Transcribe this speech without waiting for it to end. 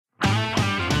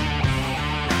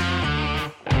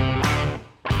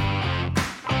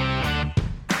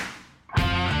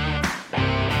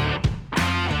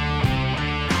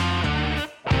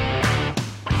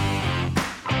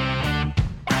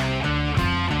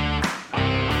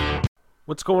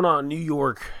What's going on, New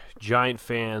York Giant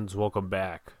fans? Welcome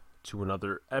back to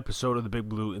another episode of the Big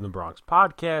Blue in the Bronx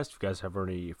podcast. If you guys have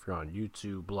any, if you're on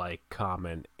YouTube, like,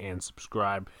 comment, and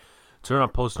subscribe. Turn on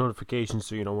post notifications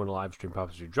so you know when the live stream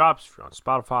pops or drops. If you're on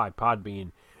Spotify,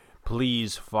 Podbean,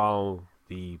 please follow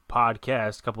the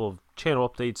podcast. A couple of channel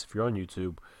updates if you're on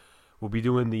YouTube. We'll be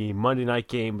doing the Monday night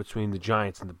game between the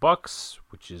Giants and the Bucks,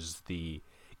 which is the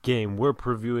game we're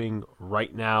previewing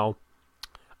right now.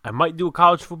 I might do a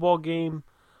college football game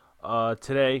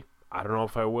today. I don't know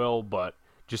if I will, but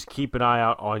just keep an eye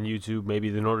out on YouTube.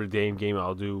 Maybe the Notre Dame game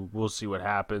I'll do. We'll see what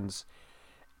happens.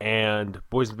 And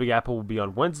Boys in the Big Apple will be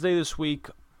on Wednesday this week.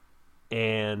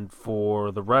 And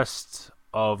for the rest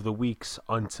of the weeks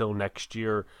until next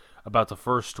year, about the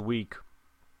first week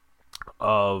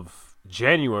of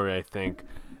January, I think,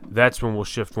 that's when we'll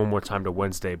shift one more time to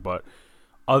Wednesday. But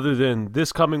other than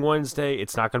this coming Wednesday,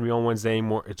 it's not going to be on Wednesday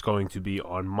anymore. It's going to be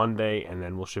on Monday, and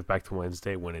then we'll shift back to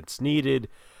Wednesday when it's needed.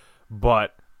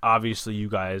 But obviously, you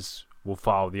guys will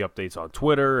follow the updates on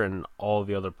Twitter and all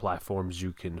the other platforms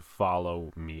you can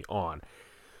follow me on.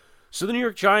 So the New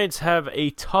York Giants have a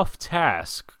tough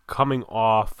task coming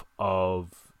off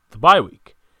of the bye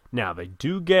week. Now, they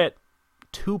do get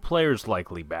two players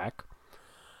likely back.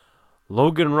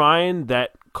 Logan Ryan,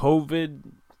 that COVID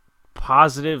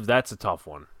positive, that's a tough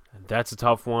one.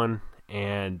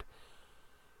 And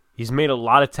he's made a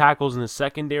lot of tackles in the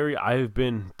secondary. I've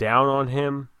been down on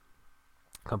him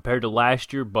compared to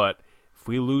last year, but if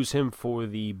we lose him for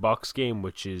the Bucks game,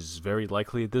 which is very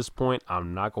likely at this point,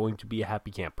 I'm not going to be a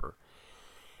happy camper.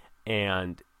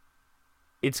 And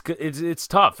it's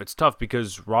tough. It's tough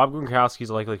because Rob Gronkowski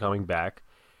is likely coming back.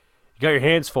 You got your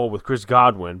hands full with Chris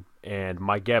Godwin and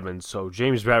Mike Evans, so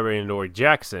James Bradbury and Adoree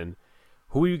Jackson.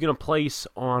 Who are you going to place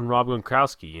on Rob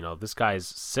Gronkowski? You know, this guy's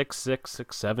 6'6",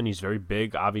 6'7". He's very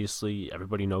big. Obviously,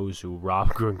 everybody knows who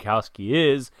Rob Gronkowski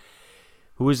is.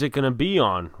 Who is it going to be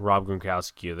on Rob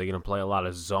Gronkowski? Are they going to play a lot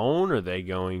of zone? Are they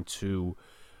going to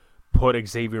put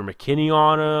Xavier McKinney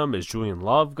on him? Is Julian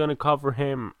Love going to cover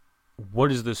him?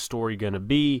 What is this story going to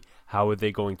be? How are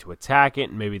they going to attack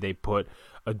it? Maybe they put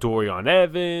Adoree on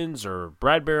Evans or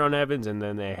Bradbury on Evans, and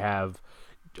then they have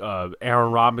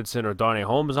Aaron Robinson or Darnay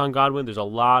Holmes on Godwin. There's a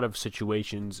lot of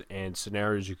situations and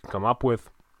scenarios you can come up with,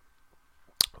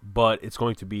 but it's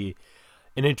going to be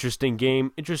an interesting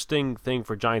game. Interesting thing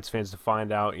for Giants fans to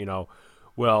find out,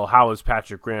 how is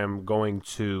Patrick Graham going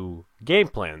to game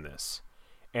plan this?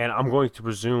 And I'm going to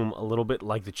presume a little bit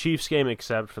like the Chiefs game,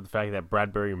 except for the fact that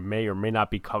Bradbury may or may not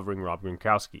be covering Rob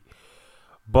Gronkowski.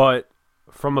 But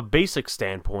from a basic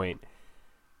standpoint,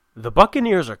 the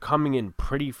Buccaneers are coming in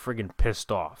pretty friggin' pissed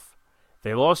off.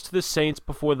 They lost to the Saints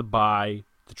before the bye,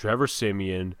 to Trevor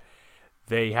Siemian.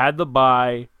 They had the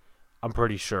bye, I'm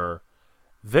pretty sure.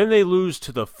 Then they lose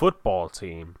to the football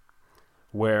team,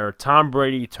 where Tom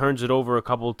Brady turns it over a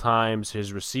couple of times.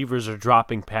 His receivers are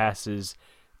dropping passes.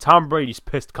 Tom Brady's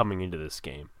pissed coming into this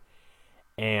game.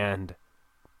 And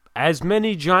as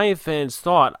many Giant fans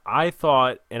thought, I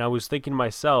thought, and I was thinking to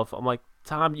myself, I'm like,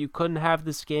 Tom, you couldn't have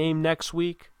this game next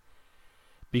week?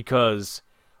 Because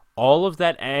all of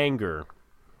that anger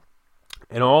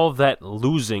and all of that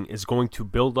losing is going to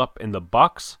build up in the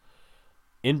Bucks,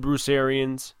 in Bruce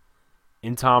Arians,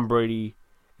 in Tom Brady.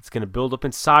 It's going to build up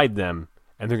inside them,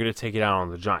 and they're going to take it out on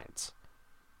the Giants.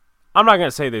 I'm not going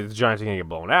to say that the Giants are going to get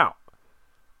blown out,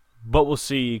 but we'll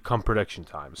see come prediction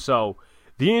time. So,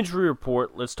 the injury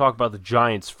report, let's talk about the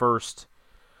Giants first.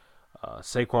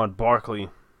 Saquon Barkley,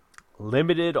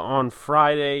 limited on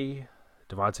Friday.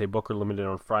 Devontae Booker, limited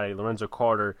on Friday. Lorenzo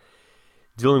Carter,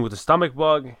 dealing with a stomach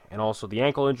bug and also the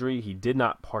ankle injury. He did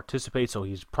not participate, so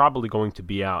he's probably going to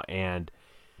be out. And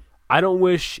I don't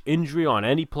wish injury on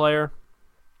any player,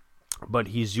 but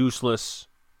he's useless.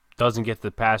 Doesn't get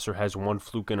the passer, has one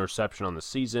fluke interception on the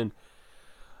season.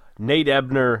 Nate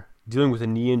Ebner, dealing with a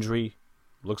knee injury.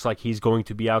 Looks like he's going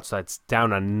to be out, so that's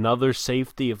down another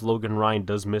safety if Logan Ryan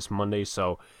does miss Monday.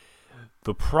 So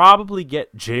they'll probably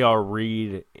get J.R.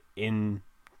 Reed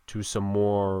into some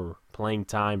more playing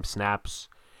time, snaps,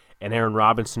 and Aaron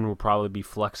Robinson will probably be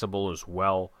flexible as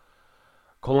well.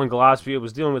 Colin Gillespie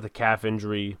was dealing with a calf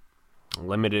injury,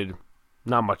 limited,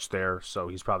 not much there, so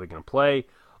he's probably going to play.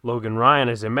 Logan Ryan,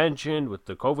 as I mentioned, with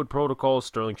the COVID protocol,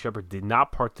 Sterling Shepard did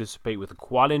not participate with a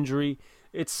quad injury.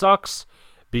 It sucks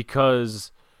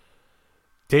because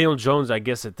Daniel Jones, I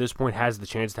guess at this point, has the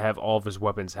chance to have all of his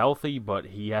weapons healthy, but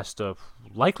he has to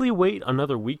likely wait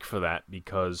another week for that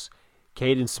because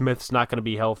Caden Smith's not going to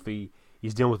be healthy.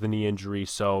 He's dealing with a knee injury,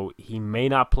 so he may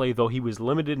not play, though he was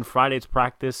limited in Friday's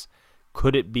practice.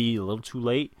 Could it be a little too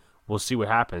late? We'll see what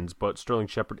happens, but Sterling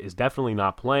Shepard is definitely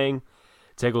not playing.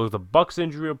 Take a look at the Bucks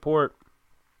injury report.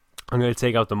 I'm going to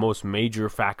take out the most major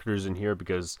factors in here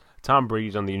because Tom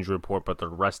Brady's on the injury report, but they're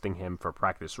resting him for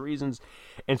practice reasons.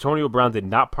 Antonio Brown did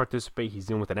not participate. He's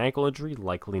dealing with an ankle injury,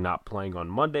 likely not playing on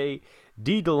Monday.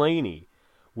 Dee Delaney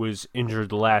was injured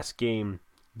the last game,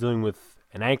 dealing with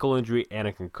an ankle injury and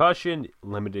a concussion,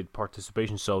 limited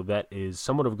participation, so that is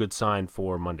somewhat of a good sign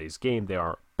for Monday's game. They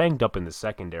are banged up in the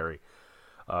secondary.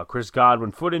 Chris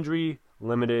Godwin, foot injury,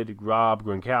 limited. Rob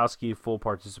Gronkowski, full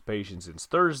participation since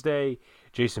Thursday.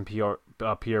 Jason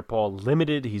Pierre-Paul,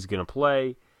 limited. He's going to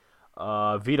play.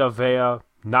 Vita Vea,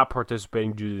 not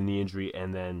participating due to the knee injury.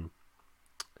 And then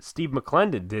Steve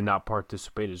McClendon did not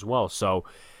participate as well. So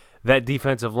that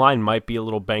defensive line might be a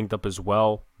little banged up as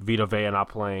well. Vita Vea not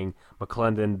playing.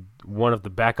 McClendon, one of the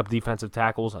backup defensive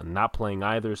tackles, not playing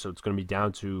either. So it's going to be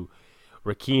down to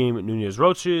Raheem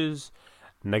Nunez-Roches,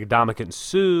 Ndamukong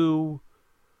Suh,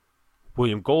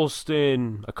 William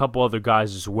Golston, a couple other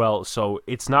guys as well. So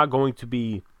it's not going to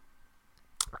be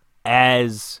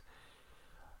as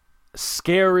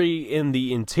scary in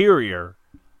the interior,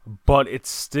 but it's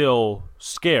still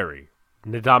scary.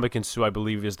 Ndamukong Suh, I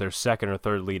believe, is their second or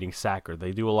third leading sacker.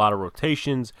 They do a lot of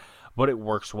rotations, but it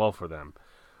works well for them.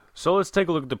 So let's take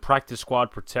a look at the practice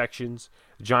squad protections.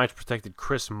 The Giants protected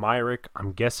Chris Myrick,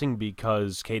 I'm guessing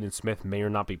because Caden Smith may or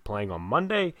not be playing on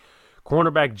Monday.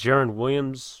 Cornerback Jarren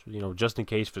Williams, just in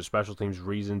case for special teams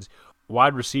reasons.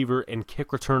 Wide receiver and kick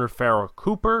returner Pharoh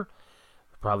Cooper,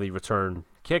 probably return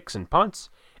kicks and punts.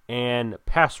 And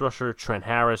pass rusher Trent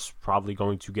Harris, probably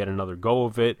going to get another go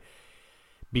of it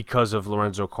because of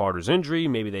Lorenzo Carter's injury.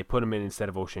 Maybe they put him in instead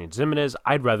of O'Shane Ximines.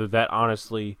 I'd rather that,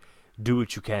 honestly. Do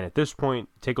what you can at this point.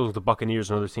 Take a look at the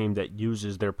Buccaneers, another team that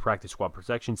uses their practice squad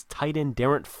protections. Tight end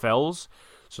Darren Fells,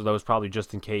 so that was probably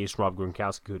just in case Rob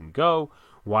Gronkowski couldn't go.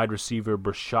 Wide receiver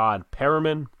Brashad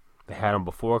Perriman, they had him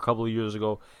before a couple of years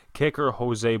ago. Kicker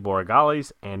Jose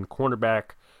Borregales, and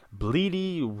cornerback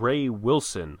Bleedy Ray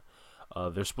Wilson.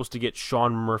 They're supposed to get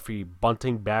Sean Murphy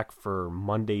Bunting back for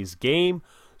Monday's game,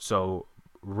 so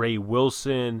Ray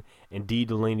Wilson and Dee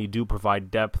Delaney do provide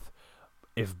depth.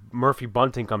 If Murphy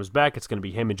Bunting comes back, it's going to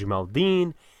be him and Jamel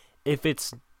Dean. If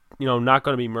it's not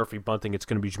going to be Murphy Bunting, it's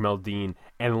going to be Jamel Dean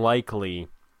and likely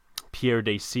Pierre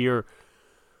Desir,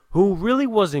 who really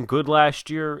wasn't good last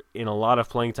year in a lot of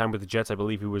playing time with the Jets. I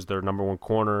believe he was their number one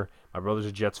corner. My brother's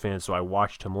a Jets fan, so I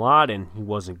watched him a lot, and he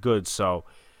wasn't good. So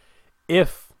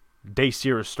if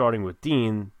Desir is starting with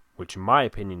Dean, which in my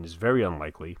opinion is very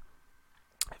unlikely,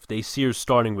 if Desir is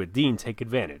starting with Dean, take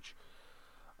advantage.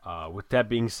 With that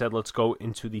being said, let's go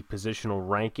into the positional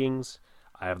rankings.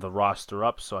 I have the roster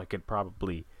up so I could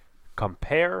probably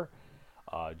compare.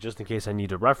 Just in case I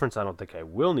need a reference, I don't think I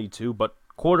will need to. But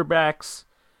quarterbacks,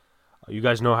 you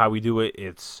guys know how we do it.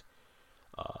 It's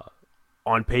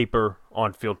on paper,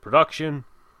 on-field production.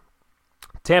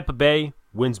 Tampa Bay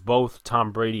wins both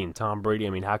Tom Brady and Tom Brady. I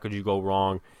mean, how could you go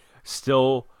wrong?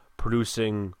 Still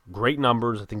producing great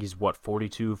numbers. I think he's,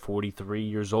 42, 43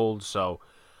 years old. So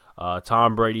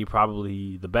Tom Brady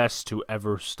probably the best to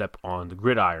ever step on the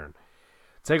gridiron.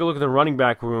 Take a look at the running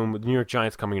back room with the New York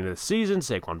Giants coming into the season.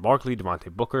 Saquon Barkley,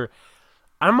 Devontae Booker.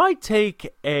 I might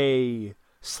take a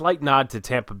slight nod to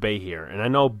Tampa Bay here. And I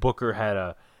know Booker had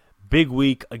a big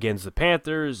week against the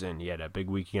Panthers, and he had a big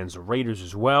week against the Raiders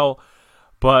as well.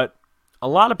 But a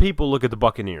lot of people look at the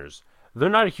Buccaneers. They're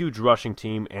not a huge rushing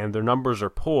team, and their numbers are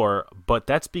poor, but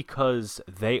that's because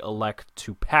they elect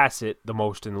to pass it the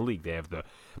most in the league. They have the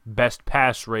best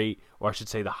pass rate, or I should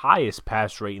say the highest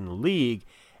pass rate in the league,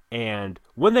 and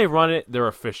when they run it, they're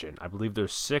efficient. I believe they're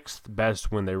sixth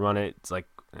best when they run it. It's like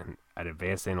an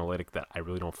advanced analytic that I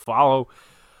really don't follow,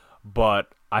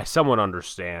 but I somewhat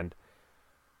understand.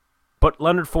 But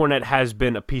Leonard Fournette has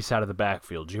been a piece out of the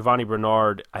backfield. Giovanni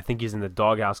Bernard, I think he's in the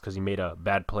doghouse because he made a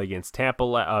bad play against Tampa.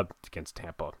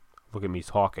 Look at me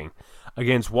talking.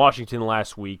 Against Washington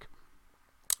last week.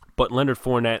 But Leonard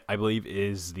Fournette, I believe,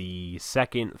 is the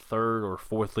second, third, or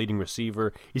fourth leading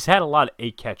receiver. He's had a lot of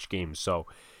 8-catch games. So,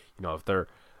 if they're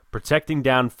protecting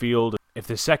downfield, if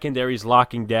the secondary is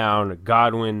locking down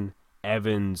Godwin,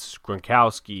 Evans,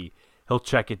 Gronkowski, he'll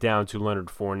check it down to Leonard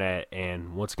Fournette.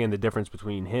 And once again, the difference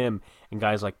between him and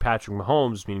guys like Patrick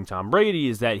Mahomes, meaning Tom Brady,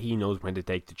 is that he knows when to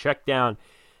take the check down.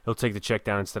 He'll take the check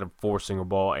down instead of forcing a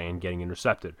ball and getting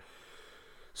intercepted.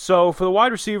 So for the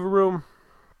wide receiver room,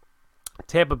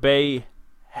 Tampa Bay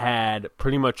had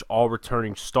pretty much all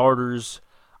returning starters.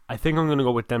 I think I'm going to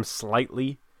go with them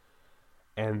slightly.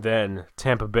 And then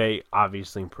Tampa Bay,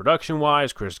 obviously,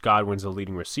 production-wise, Chris Godwin's the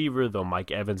leading receiver, though Mike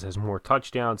Evans has more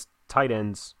touchdowns. Tight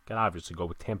ends, can obviously go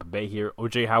with Tampa Bay here.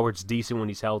 O.J. Howard's decent when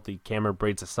he's healthy. Cameron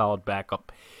Brate's a solid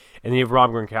backup. And then you have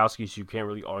Rob Gronkowski, so you can't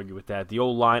really argue with that. The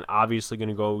O-line obviously going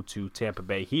to go to Tampa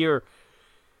Bay here.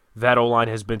 That O-line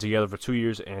has been together for 2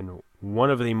 years and one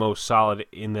of the most solid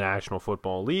in the National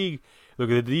Football League.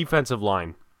 Look at the defensive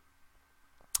line.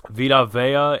 Vita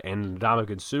Vea and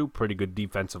Ndamukong Suh, pretty good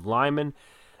defensive linemen.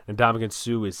 Ndamukong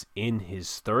Suh is in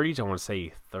his 30s. I want to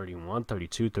say 31,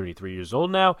 32, 33 years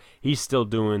old now. He's still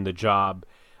doing the job,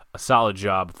 a solid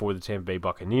job for the Tampa Bay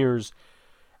Buccaneers.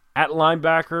 At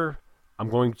linebacker, I'm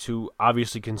going to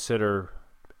obviously consider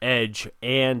edge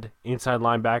and inside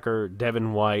linebacker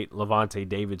Devin White, Levante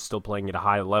David still playing at a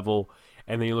high level.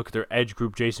 And then you look at their edge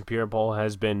group. Jason Pierre-Paul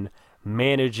has been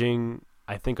managing,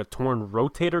 I think, a torn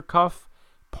rotator cuff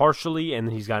partially,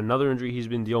 and he's got another injury he's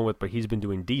been dealing with, but he's been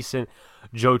doing decent.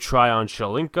 Joe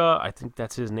Tryon-Shoyinka, I think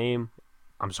that's his name.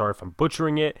 I'm sorry if I'm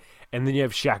butchering it. And then you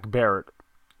have Shaq Barrett,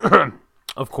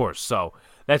 of course. So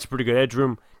that's a pretty good edge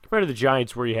room compared to the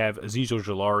Giants, where you have Azeez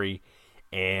Ojulari,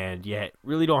 and yet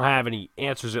really don't have any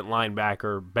answers at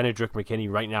linebacker. Benedict McKinney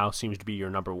right now seems to be your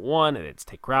number one, and it's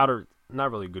Tate Crowder.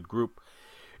 Not really a good group.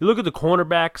 You look at the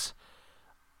cornerbacks,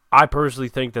 I personally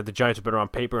think that the Giants are better on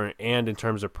paper and in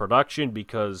terms of production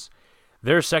because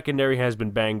their secondary has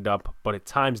been banged up, but at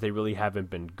times they really haven't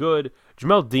been good.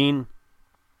 Jamel Dean,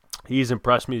 he's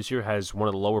impressed me this year, has one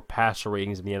of the lower passer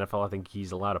ratings in the NFL. I think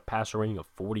he's allowed a passer rating of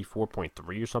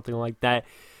 44.3 or something like that.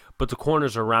 But the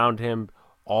corners around him,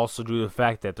 also due to the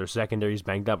fact that their secondary is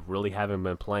banged up, really haven't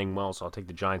been playing well, so I'll take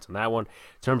the Giants on that one.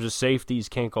 In terms of safeties,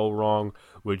 can't go wrong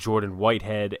with Jordan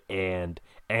Whitehead and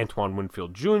Antoine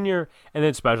Winfield Jr. And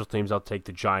then special teams, I'll take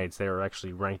the Giants. They are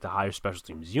actually ranked the higher special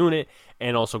teams unit,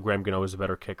 and also Graham Gano is a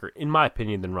better kicker, in my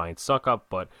opinion, than Ryan Suckup,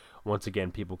 but once again,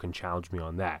 people can challenge me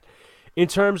on that. In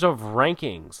terms of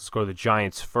rankings, let's go to the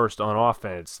Giants first on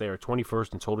offense. They are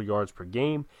 21st in total yards per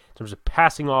game. In terms of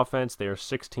passing offense, they are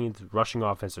 16th. Rushing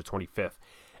offense, they're 25th.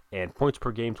 And points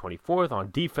per game, 24th.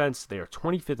 On defense, they are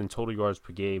 25th in total yards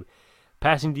per game.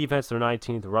 Passing defense, they're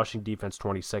 19th. Rushing defense,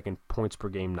 22nd. Points per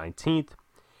game, 19th.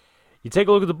 You take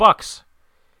a look at the Bucs.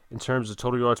 In terms of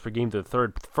total yards per game, they're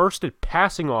third. First at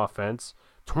passing offense,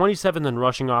 27th in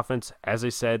rushing offense. As I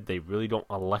said, they really don't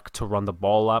elect to run the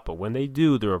ball up, but when they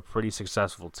do, they're a pretty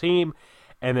successful team.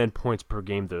 And then points per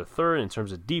game, they're third. In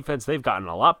terms of defense, they've gotten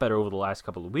a lot better over the last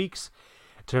couple of weeks.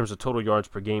 In terms of total yards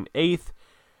per game, 8th.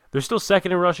 They're still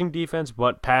second in rushing defense,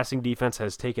 but passing defense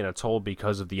has taken a toll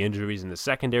because of the injuries in the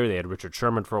secondary. They had Richard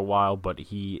Sherman for a while, but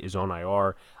he is on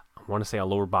IR. I want to say a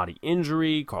lower body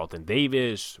injury. Carlton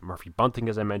Davis, Murphy Bunting,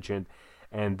 as I mentioned.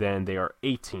 And then they are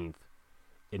 18th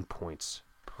in points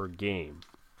per game.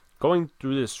 Going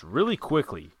through this really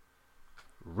quickly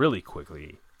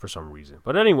for some reason.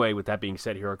 But anyway, with that being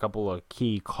said, here are a couple of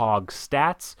key COG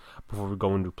stats before we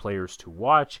go into players to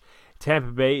watch.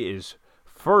 Tampa Bay is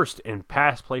first in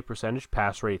pass play percentage,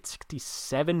 pass rate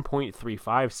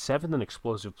 67.35, seventh in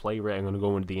explosive play rate. I'm going to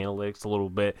go into the analytics a little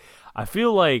bit. I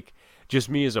feel like just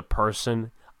me as a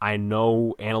person, I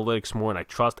know analytics more and I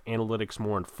trust analytics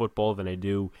more in football than I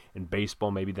do in baseball.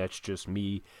 Maybe that's just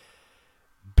me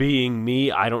being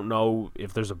me. I don't know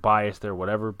if there's a bias there,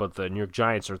 whatever, but the New York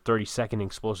Giants are 32nd in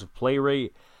explosive play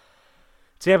rate.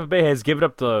 Tampa Bay has given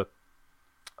up the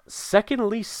second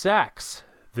least sacks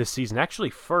this season, actually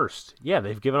first. Yeah,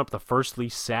 they've given up the first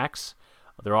least sacks.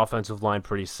 Their offensive line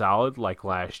pretty solid, like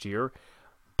last year.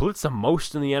 Blitz the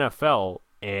most in the NFL,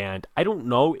 and I don't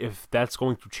know if that's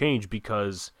going to change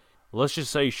because let's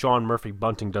just say Sean Murphy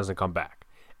Bunting doesn't come back,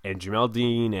 and Jamel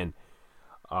Dean and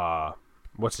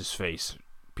what's his face,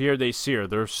 Pierre Desir,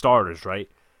 they're starters, right?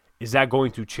 Is that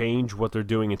going to change what they're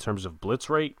doing in terms of blitz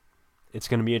rate? It's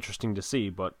going to be interesting to see,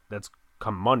 but that's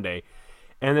come Monday.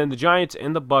 And then the Giants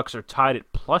and the Bucs are tied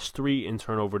at +3 in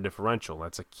turnover differential.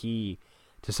 That's a key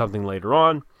to something later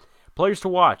on. Players to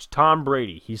watch. Tom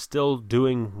Brady. He's still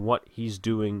doing what he's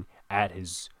doing at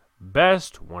his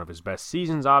best. One of his best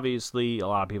seasons, obviously. A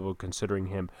lot of people are considering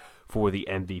him for the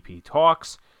MVP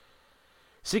talks.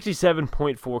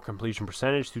 67.4 completion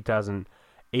percentage,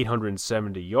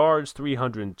 2,870 yards,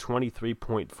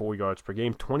 323.4 yards per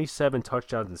game, 27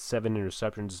 touchdowns and 7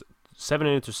 interceptions. 7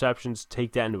 interceptions,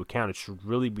 take that into account. It should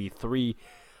really be 3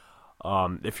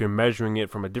 if you're measuring it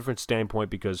from a different standpoint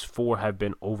because 4 have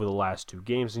been over the last 2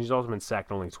 games. And he's also been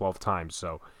sacked only 12 times,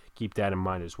 so keep that in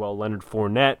mind as well. Leonard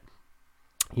Fournette,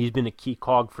 he's been a key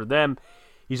cog for them.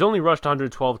 He's only rushed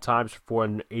 112 times for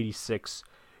 486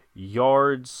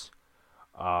 yards,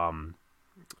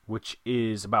 which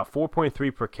is about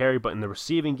 4.3 per carry. But in the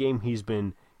receiving game, he's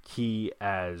been key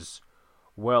as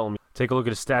well. Take a look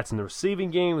at his stats in the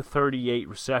receiving game. 38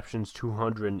 receptions,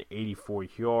 284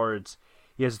 yards.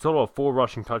 He has a total of 4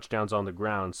 rushing touchdowns on the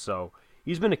ground. So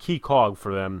he's been a key cog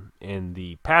for them in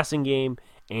the passing game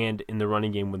and in the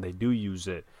running game when they do use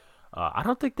it. I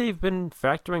don't think they've been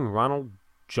factoring Ronald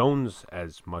Jones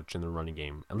as much in the running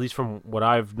game, at least from what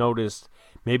I've noticed.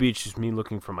 Maybe it's just me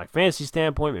looking from my fantasy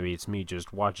standpoint. Maybe it's me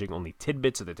just watching only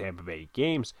tidbits of the Tampa Bay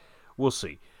games. We'll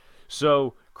see.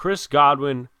 So, Chris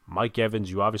Godwin, Mike Evans,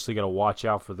 you obviously got to watch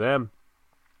out for them.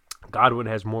 Godwin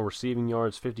has more receiving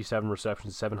yards, 57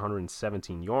 receptions,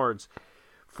 717 yards,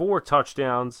 4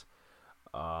 touchdowns.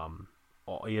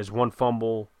 He has 1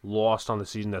 fumble lost on the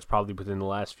season. That's probably within the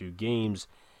last few games.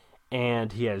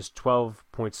 And he has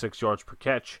 12.6 yards per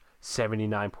catch,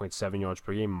 79.7 yards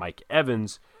per game. Mike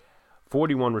Evans,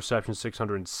 41 receptions,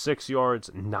 606 yards,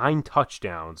 9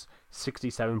 touchdowns,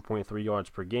 67.3 yards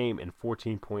per game, and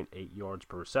 14.8 yards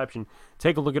per reception.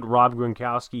 Take a look at Rob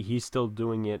Gronkowski. He's still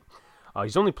doing it.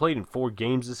 He's only played in 4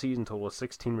 games this season, total of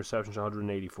 16 receptions,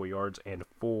 184 yards, and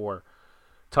 4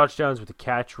 touchdowns with a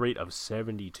catch rate of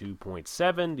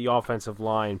 72.7. The offensive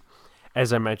line,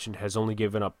 as I mentioned, has only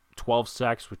given up 12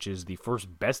 sacks, which is the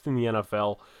first best in the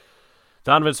NFL.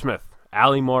 Donovan Smith,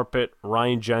 Ali Marpet,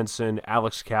 Ryan Jensen,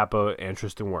 Alex Kappa, and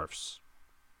Tristan Wirfs.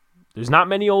 There's not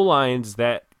many O-lines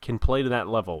that can play to that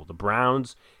level. The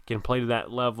Browns can play to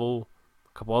that level.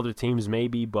 A couple other teams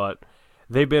maybe, but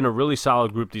they've been a really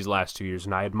solid group these last 2 years,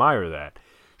 and I admire that.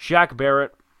 Shaq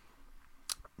Barrett,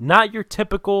 not your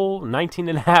typical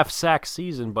 19.5 sack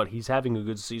season, but he's having a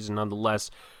good season nonetheless,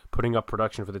 putting up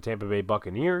production for the Tampa Bay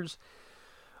Buccaneers.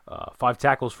 5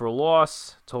 tackles for a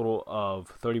loss, total of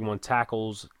 31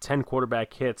 tackles, 10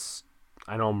 quarterback hits.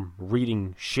 I know I'm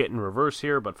reading shit in reverse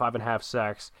here, but 5.5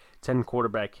 sacks, 10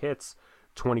 quarterback hits,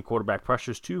 20 quarterback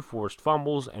pressures, 2 forced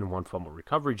fumbles, and 1 fumble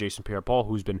recovery. Jason Pierre-Paul,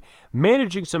 who's been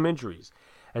managing some injuries,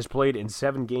 has played in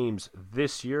 7 games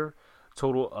this year,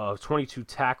 total of 22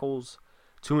 tackles,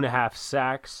 2.5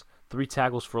 sacks, 3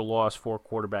 tackles for a loss, 4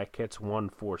 quarterback hits, 1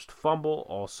 forced fumble,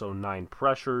 also 9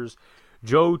 pressures.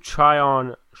 Joe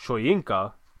Tryon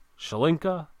Shoyinka,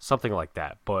 something like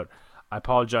that, but I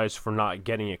apologize for not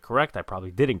getting it correct. I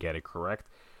probably didn't get it correct.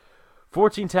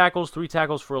 14 tackles, 3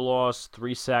 tackles for a loss,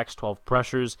 3 sacks, 12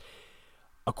 pressures.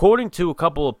 According to a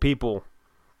couple of people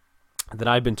that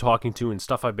I've been talking to and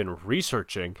stuff I've been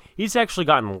researching, he's actually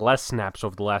gotten less snaps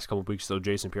over the last couple of weeks, though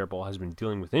Jason Pierre-Paul has been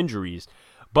dealing with injuries,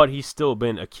 but he's still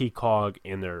been a key cog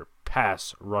in their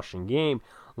pass rushing game.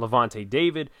 Levante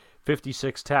David,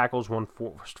 56 tackles, 1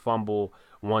 forced fumble,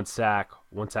 1 sack,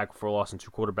 1 tackle for a loss, and 2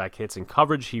 quarterback hits. In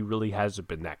coverage, he really hasn't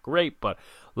been that great, but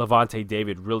Levante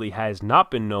David really has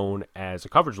not been known as a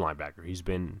coverage linebacker. He's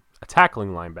been a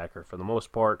tackling linebacker for the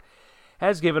most part.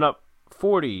 Has given up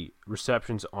 40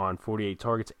 receptions on 48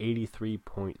 targets,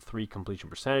 83.3 completion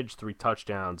percentage, 3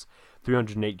 touchdowns,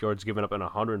 308 yards given up, and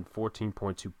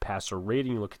 114.2 passer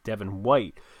rating. You look at Devin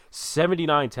White,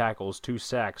 79 tackles, 2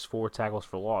 sacks, 4 tackles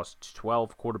for loss,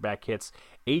 12 quarterback hits,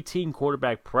 18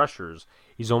 quarterback pressures.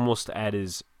 He's almost at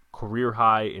his career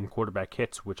high in quarterback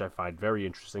hits, which I find very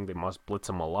interesting. They must blitz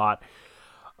him a lot.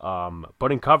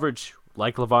 But in coverage,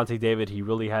 like Levante David, he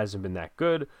really hasn't been that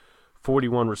good.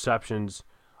 41 receptions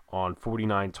on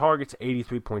 49 targets,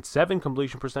 83.7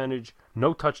 completion percentage,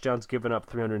 no touchdowns given up,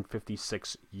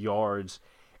 356 yards,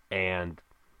 and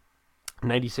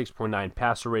 96.9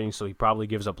 passer rating, so he probably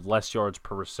gives up less yards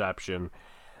per reception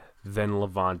than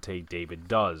Levante David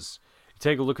does.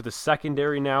 Take a look at the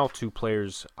secondary now. 2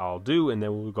 players I'll do, and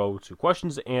then we'll go to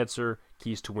questions to answer,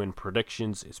 keys to win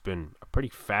predictions. It's been a pretty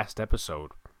fast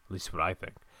episode, at least what I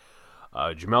think.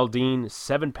 Jamel Dean,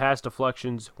 7 pass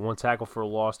deflections, 1 tackle for a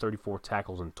loss, 34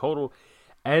 tackles in total.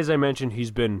 As I mentioned,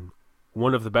 he's been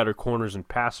one of the better corners in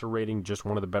passer rating, just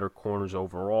one of the better corners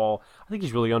overall. I think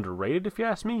he's really underrated, if you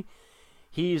ask me.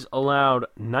 He's allowed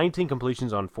 19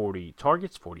 completions on 40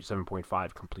 targets,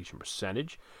 47.5 completion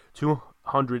percentage,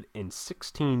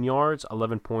 216 yards,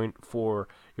 11.4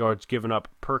 yards given up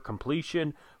per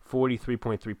completion,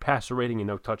 43.3 passer rating, and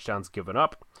no touchdowns given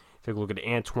up. Take a look at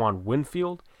Antoine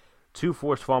Winfield. 2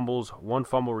 forced fumbles, 1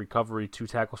 fumble recovery, 2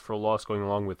 tackles for a loss going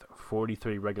along with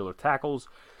 43 regular tackles,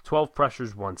 12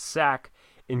 pressures, 1 sack.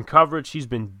 In coverage, he's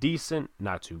been decent,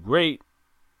 not too great,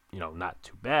 not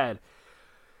too bad.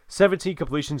 17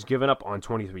 completions given up on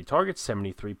 23 targets,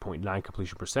 73.9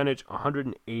 completion percentage,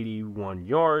 181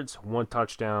 yards, 1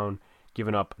 touchdown,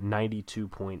 given up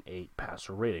 92.8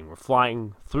 passer rating. We're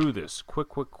flying through this quick.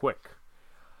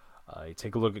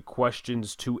 Take a look at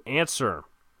questions to answer.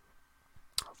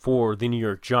 For the New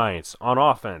York Giants on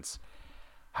offense,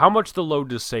 how much the load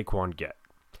does Saquon get?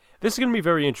 This is going to be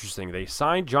very interesting. They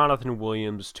signed Jonathan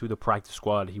Williams to the practice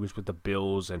squad. He was with the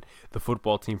Bills and the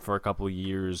football team for a couple of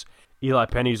years. Eli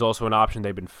Penny is also an option.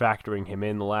 They've been factoring him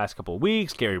in the last couple of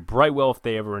weeks. Gary Brightwell, if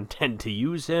they ever intend to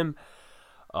use him.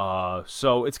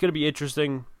 So it's going to be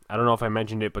interesting. I don't know if I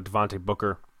mentioned it, but Devontae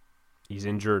Booker, he's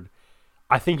injured.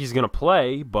 I think he's going to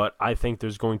play, but I think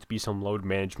there's going to be some load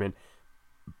management.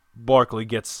 Barkley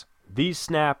gets these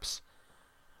snaps.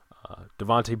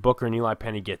 Devontae Booker and Eli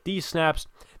Penny get these snaps.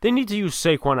 They need to use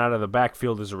Saquon out of the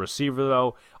backfield as a receiver,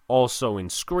 though. Also in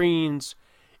screens,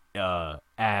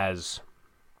 as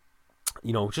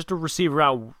just a receiver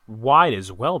out wide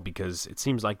as well, because it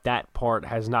seems like that part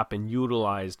has not been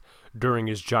utilized during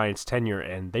his Giants tenure,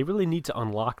 and they really need to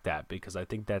unlock that, because I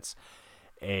think that's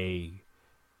a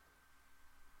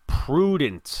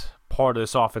prudent part of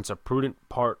this offense. A prudent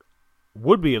part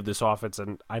would be of this offense,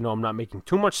 and I know I'm not making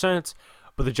too much sense,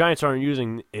 but the Giants aren't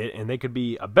using it, and they could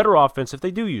be a better offense if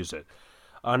they do use it.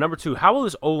 Number 2, how will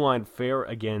this O-line fare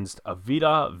against a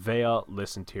Vita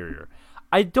Vea-less interior?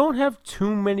 I don't have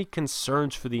too many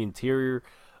concerns for the interior,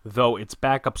 though it's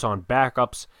backups on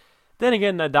backups. Then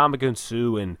again, Ndamukong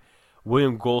Suh and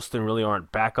William Golston really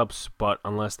aren't backups, but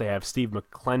unless they have Steve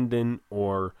McClendon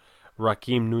or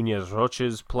Raheem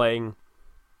Nunez-Roches playing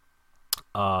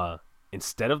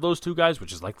instead of those two guys,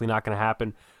 which is likely not going to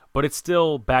happen. But it's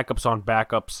still backups on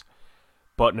backups.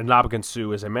 But Ndamukong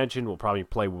Suh, as I mentioned, will probably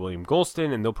play William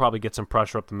Golston, and they'll probably get some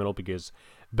pressure up the middle because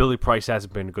Billy Price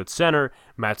hasn't been a good center.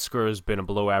 Matt Skura has been a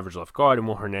below-average left guard, and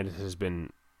Will Hernandez has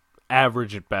been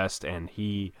average at best, and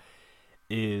he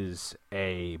is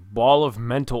a ball of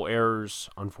mental errors,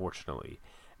 unfortunately.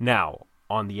 Now,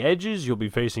 on the edges, you'll be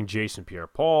facing Jason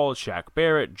Pierre-Paul, Shaq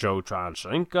Barrett, Joe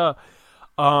Tryon-Shoyinka.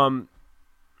 I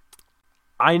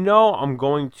know I'm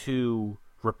going to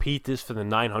repeat this for the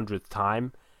 900th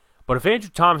time, but if Andrew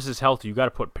Thomas is healthy, you got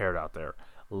to put Parrott out there.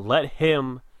 Let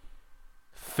him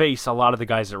face a lot of the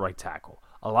guys at right tackle.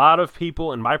 A lot of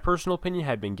people, in my personal opinion,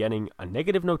 have been getting a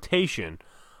negative notation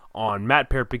on Matt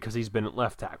Parrott because he's been at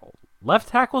left tackle. Left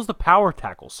tackle is the power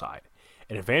tackle side.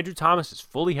 And if Andrew Thomas is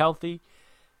fully healthy,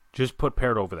 just put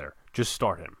Parrott over there. Just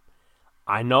start him.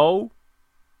 I know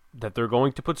that they're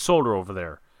going to put Solder over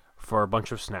there for a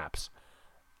bunch of snaps.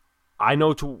 I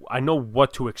know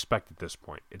what to expect at this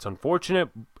point. It's unfortunate,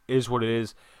 is what it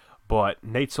is, but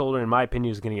Nate Solder, in my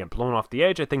opinion, is going to get blown off the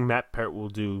edge. I think Matt Parrott will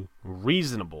do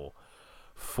reasonable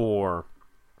for,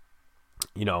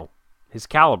 his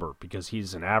caliber, because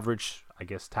he's an average,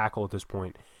 tackle at this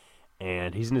point,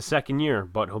 and he's in his second year,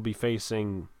 but he'll be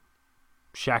facing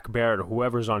Shaq Barrett or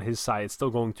whoever's on his side. It's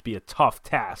still going to be a tough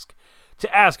task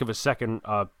to ask of a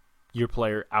second-year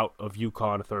player out of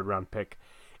UConn, a third-round pick.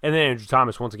 And then Andrew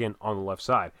Thomas, once again, on the left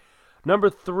side.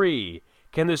 Number 3,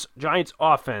 can this Giants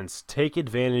offense take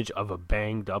advantage of a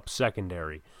banged-up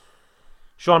secondary?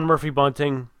 Sean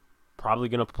Murphy-Bunting, probably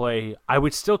going to play. I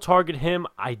would still target him.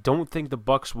 I don't think the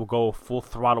Bucs will go full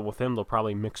throttle with him. They'll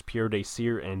probably mix Pierre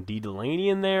Desir and D. Delaney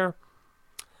in there.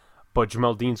 But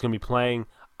Jamel Dean's going to be playing.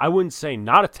 I wouldn't say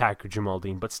not attack Jamel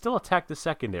Dean, but still attack the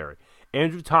secondary.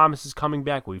 Andrew Thomas is coming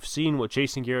back. We've seen what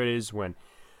Jason Garrett is when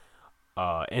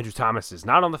Andrew Thomas is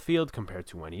not on the field compared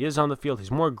to when he is on the field.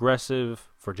 He's more aggressive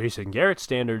for Jason Garrett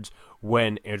standards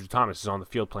when Andrew Thomas is on the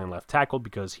field playing left tackle,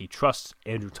 because he trusts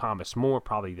Andrew Thomas more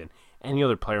probably than any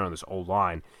other player on this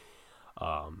O-line.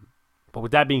 But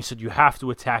with that being said, you have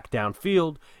to attack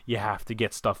downfield. You have to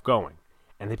get stuff going.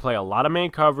 And they play a lot of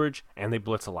man coverage, and they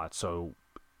blitz a lot. So,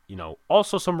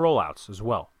 also some rollouts as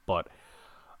well. But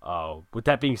with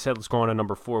that being said, let's go on to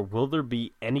number 4. Will there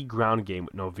be any ground game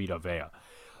with no Vita Vea?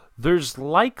 There's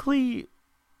likely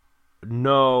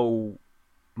no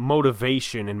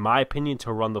motivation, in my opinion,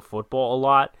 to run the football a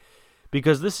lot,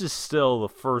 because this is still the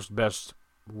first best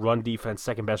run defense,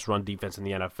 second best run defense in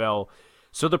the NFL.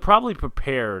 So they're probably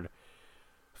prepared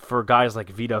for guys like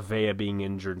Vita Vea being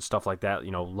injured and stuff like that.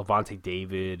 Levante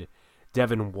David,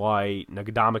 Devin White,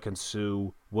 Ndamukong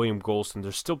Suh, William Golston.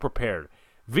 They're still prepared.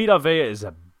 Vita Vea is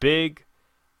a big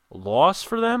loss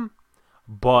for them,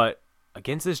 but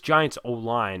against this Giants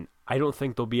O-line, I don't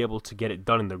think they'll be able to get it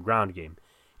done in the ground game.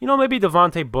 Maybe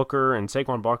Devontae Booker and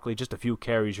Saquon Barkley, just a few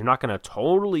carries. You're not going to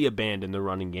totally abandon the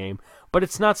running game, but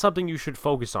it's not something you should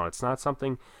focus on. It's not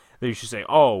something that you should say,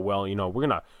 we're going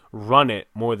to run it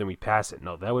more than we pass it.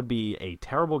 No, that would be a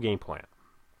terrible game plan.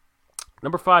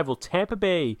 Number 5, will Tampa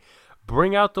Bay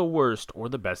bring out the worst or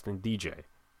the best in DJ?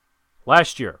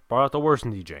 Last year, brought out the worst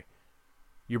in DJ.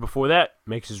 Year before that,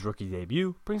 makes his rookie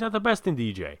debut, brings out the best in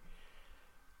DJ.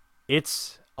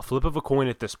 It's a flip of a coin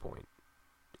at this point.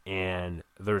 And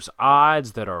there's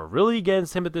odds that are really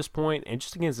against him at this point, and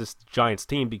just against this Giants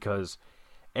team, because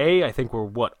I think we're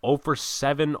 0 for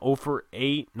 7, 0 for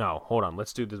 8. No, hold on.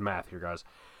 Let's do the math here, guys.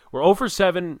 We're 0 for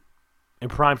 7 in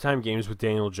primetime games with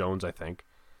Daniel Jones, I think.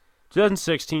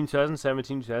 2016,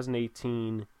 2017,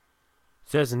 2018.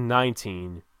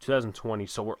 2019, 2020.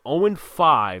 So we're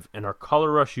 0-5 in our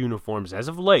Color Rush uniforms as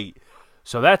of late.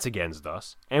 So that's against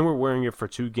us. And we're wearing it for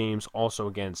 2 games also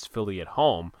against Philly at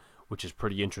home, which is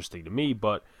pretty interesting to me.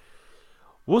 But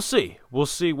we'll see. We'll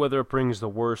see whether it brings the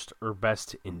worst or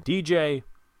best in DJ.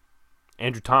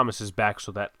 Andrew Thomas is back,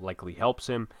 so that likely helps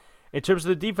him. In terms of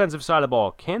the defensive side of the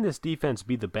ball, can this defense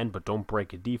be the bend but don't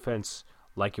break a defense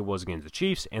like it was against the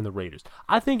Chiefs and the Raiders?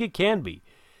 I think it can be.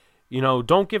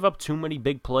 Don't give up too many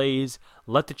big plays.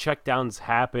 Let the checkdowns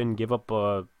happen. Give up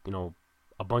a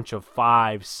bunch of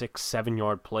 5, 6,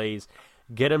 7-yard plays.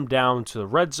 Get them down to the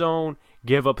red zone.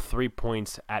 Give up 3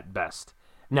 points at best.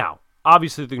 Now,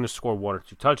 obviously they're going to score 1 or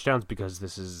 2 touchdowns because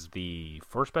this is the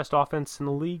first best offense in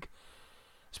the league,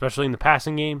 especially in the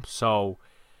passing game. So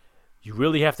you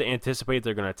really have to anticipate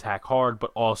they're going to attack hard,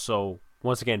 but also,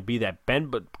 once again, be that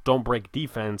bend but don't break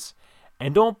defense.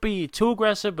 And don't be too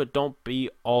aggressive, but don't be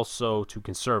also too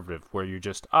conservative, where you're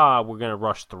just, we're going to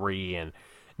rush 3 and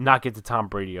not get to Tom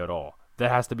Brady at all. That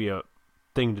has to be a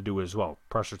thing to do as well,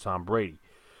 pressure Tom Brady.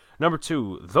 Number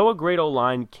 2, though a great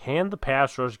O-line, can the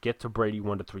pass rush get to Brady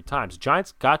 1 to 3 times?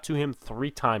 Giants got to him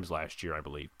 3 times last year, I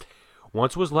believe.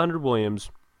 Once was Leonard Williams.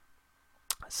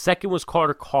 Second was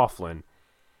Carter Coughlin.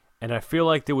 And I feel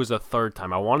like there was a third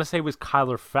time. I want to say it was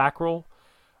Kyler Fackrell,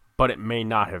 but it may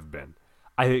not have been.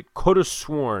 I could have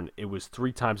sworn it was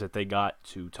 3 times that they got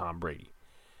to Tom Brady.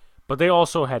 But they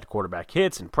also had quarterback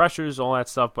hits and pressures, all that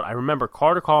stuff. But I remember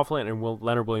Carter Coughlin and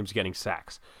Leonard Williams getting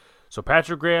sacks. So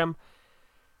Patrick Graham,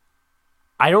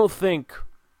 I don't think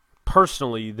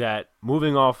personally that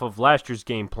moving off of last year's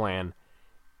game plan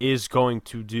is going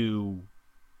to do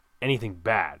anything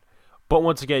bad. But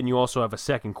once again, you also have a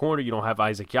second corner. You don't have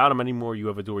Isaac Yiadom anymore. You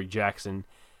have Adoree Jackson.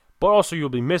 But also you'll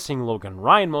be missing Logan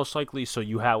Ryan most likely. So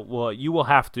you will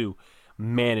have to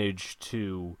manage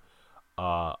to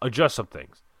adjust some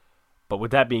things. But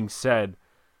with that being said,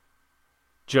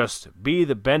 just be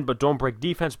the bend but don't break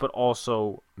defense, but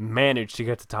also manage to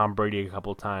get to Tom Brady a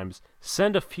couple of times.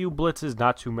 Send a few blitzes,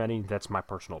 not too many. That's my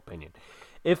personal opinion.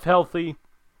 If healthy,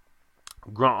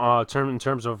 in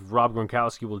terms of Rob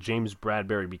Gronkowski, will James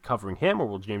Bradberry be covering him, or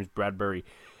will James Bradberry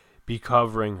be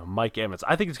covering Mike Evans?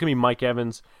 I think it's going to be Mike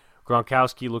Evans.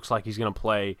 Gronkowski looks like he's going to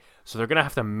play, so they're going to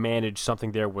have to manage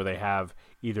something there where they have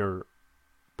either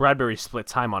Bradberry split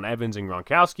time on Evans and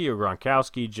Gronkowski, or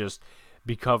Gronkowski just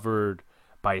be covered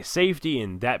by a safety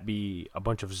and that be a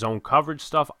bunch of zone coverage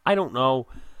stuff. I don't know.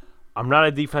 I'm not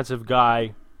a defensive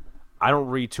guy. I don't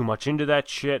read too much into that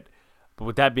shit. But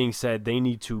with that being said, they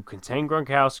need to contain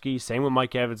Gronkowski, same with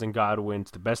Mike Evans and Godwin,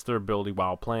 to the best of their ability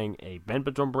while playing a bend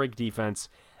but don't break defense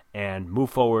and move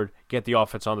forward, get the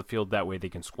offense on the field. That way they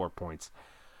can score points.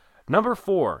 Number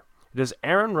 4, does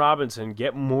Aaron Robinson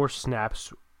get more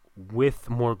snaps with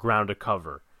more ground to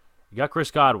cover? You got Chris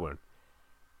Godwin.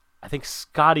 I think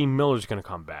Scotty Miller's going to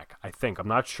come back. I'm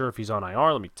not sure if he's on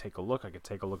IR. Let me take a look. I could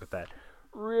take a look at that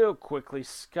real quickly.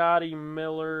 Scotty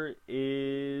Miller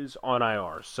is on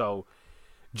IR. So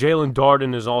Jalen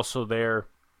Darden is also there.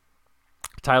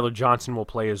 Tyler Johnson will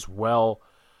play as well.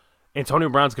 Antonio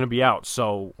Brown's going to be out.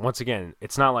 So once again,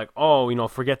 it's not like,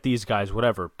 forget these guys,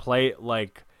 whatever. Play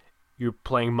like you're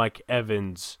playing Mike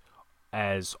Evans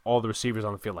as all the receivers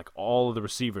on the field. Like all of the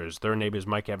receivers, their name is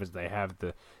Mike Evans. They have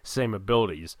the same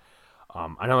abilities.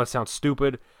 I know that sounds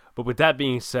stupid, but with that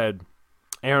being said,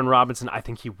 Aaron Robinson, I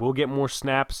think he will get more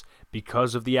snaps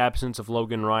because of the absence of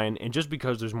Logan Ryan and just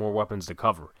because there's more weapons to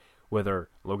cover. Whether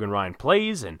Logan Ryan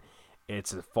plays and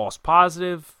it's a false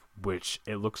positive, which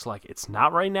it looks like it's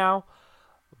not right now,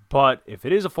 but if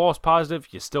it is a false positive,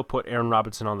 you still put Aaron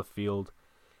Robinson on the field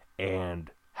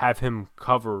and have him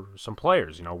cover some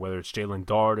players, whether it's Jalen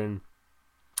Darden,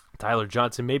 Tyler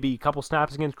Johnson, maybe a couple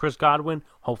snaps against Chris Godwin.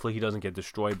 Hopefully he doesn't get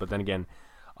destroyed, but then again,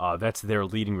 that's their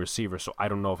leading receiver, so I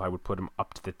don't know if I would put him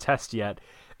up to the test yet,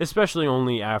 especially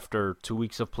only after 2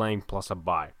 weeks of playing plus a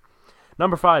bye.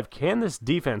 Number 5, can this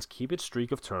defense keep its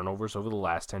streak of turnovers over the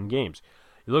last 10 games?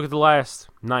 You look at the last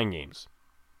 9 games.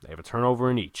 They have a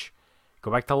turnover in each.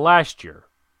 Go back to last year.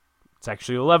 It's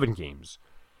actually 11 games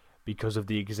because of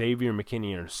the Xavier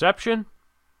McKinney interception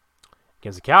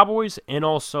against the Cowboys and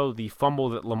also the fumble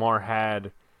that Lamar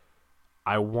had,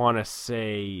 I want to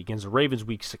say, against the Ravens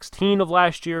week 16 of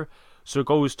last year. So it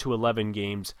goes to 11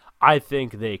 games. I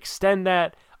think they extend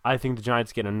that. I think the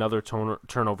Giants get another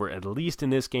turnover at least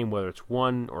in this game, whether it's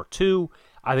 1 or 2.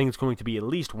 I think it's going to be at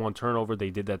least 1 turnover.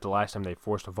 They did that the last time they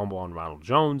forced a fumble on Ronald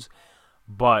Jones.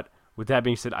 But with that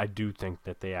being said, I do think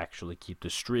that they actually keep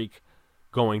the streak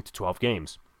going to 12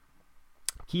 games.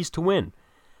 Keys to win.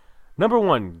 Number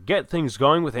 1, get things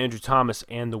going with Andrew Thomas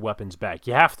and the weapons back.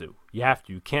 You have to.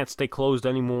 You can't stay closed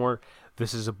anymore.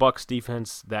 This is a Bucs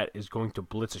defense that is going to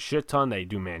blitz a shit ton. They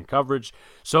do man coverage.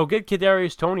 So get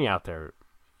Kadarius Toney out there.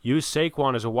 Use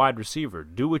Saquon as a wide receiver.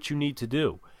 Do what you need to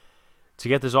do to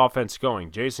get this offense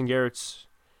going. Jason Garrett's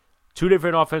two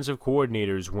different offensive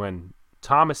coordinators when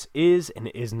Thomas is and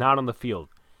is not on the field.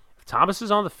 If Thomas is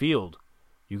on the field,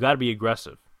 you got to be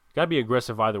aggressive. You got to be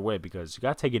aggressive either way because you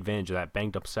got to take advantage of that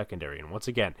banged up secondary. And once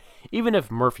again, even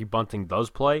if Murphy Bunting does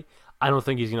play, I don't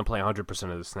think he's going to play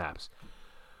 100% of the snaps.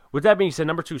 With that being said,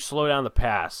 number 2, slow down the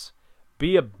pass.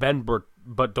 Be a bend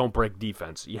but don't break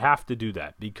defense. You have to do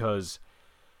that because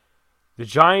the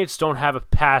Giants don't have a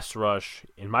pass rush,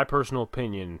 in my personal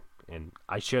opinion, and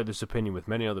I share this opinion with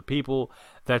many other people,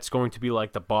 that's going to be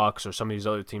like the Bucs or some of these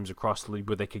other teams across the league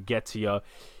where they could get to you,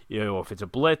 if it's a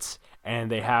blitz,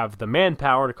 and they have the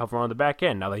manpower to cover on the back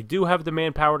end. Now, they do have the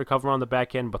manpower to cover on the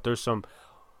back end, but there's some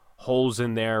holes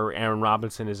in there. Aaron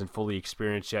Robinson isn't fully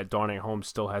experienced yet. Darnay Holmes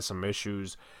still has some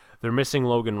issues. They're missing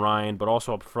Logan Ryan, but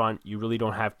also up front, you really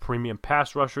don't have premium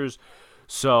pass rushers,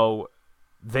 so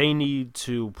they need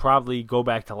to probably go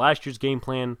back to last year's game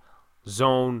plan,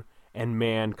 zone and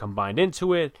man combined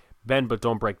into it. Bend but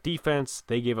don't break defense.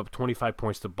 They gave up 25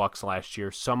 points to Bucs last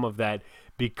year. Some of that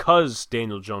because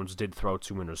Daniel Jones did throw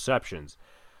 2 interceptions.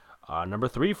 Number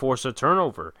 3, force a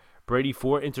turnover. Brady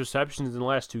 4 interceptions in the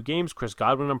last 2 games. Chris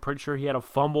Godwin, I'm pretty sure he had a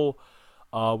fumble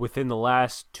within the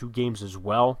last 2 games as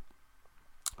well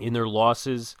in their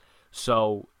losses.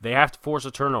 So they have to force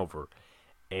a turnover.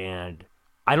 And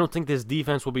I don't think this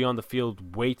defense will be on the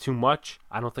field way too much.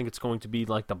 I don't think it's going to be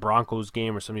like the Broncos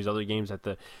game or some of these other games that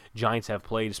the Giants have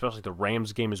played, especially the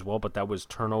Rams game as well, but that was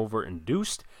turnover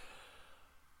induced.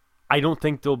 I don't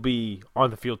think they'll be on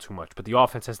the field too much, but the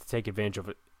offense has to take advantage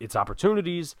of its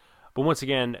opportunities. But once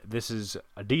again, this is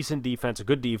a decent defense, a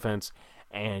good defense,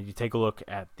 and you take a look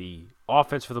at the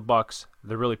offense for the Bucs.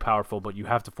 They're really powerful, but you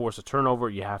have to force a turnover.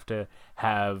 You have to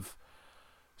have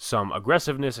some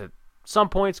aggressiveness at some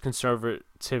points,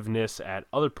 conservativeness at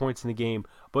other points in the game,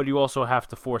 but you also have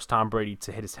to force Tom Brady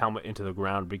to hit his helmet into the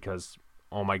ground because,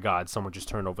 oh my God, someone just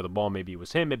turned over the ball. Maybe it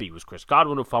was him, maybe it was Chris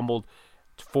Godwin who fumbled,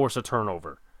 to force a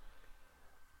turnover.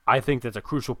 I think that's a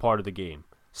crucial part of the game.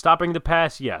 Stopping the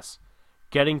pass, yes.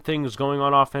 Getting things going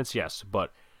on offense, yes,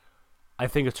 but I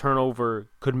think a turnover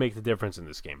could make the difference in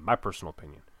this game, my personal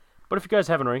opinion. But if you guys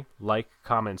haven't already, like,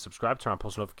 comment, subscribe, turn on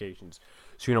post notifications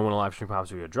so you know when a live stream pops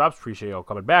video drops. Appreciate y'all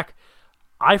coming back.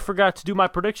 I forgot to do my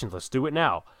predictions. Let's do it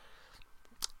now.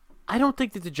 I don't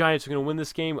think that the Giants are going to win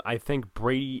this game. I think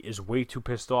Brady is way too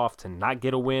pissed off to not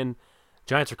get a win.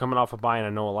 Giants are coming off a bye, and I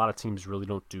know a lot of teams really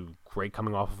don't do great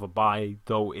coming off of a bye,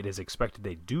 though it is expected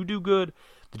they do good.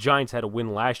 The Giants had a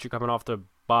win last year coming off the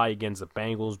bye against the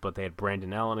Bengals, but they had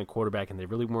Brandon Allen at quarterback, and they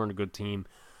really weren't a good team.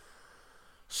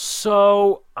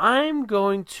 So I'm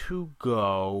going to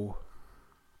go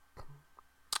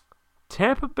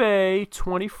Tampa Bay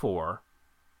 24,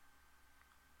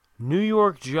 New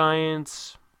York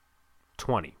Giants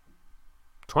 20.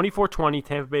 24-20,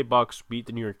 Tampa Bay Bucs beat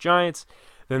the New York Giants.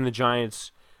 Then the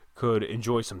Giants could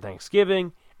enjoy some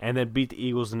Thanksgiving and then beat the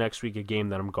Eagles the next week, a game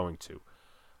that I'm going to.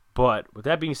 But with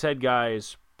that being said,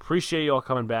 guys, appreciate y'all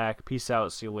coming back. Peace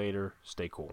out. See you later. Stay cool.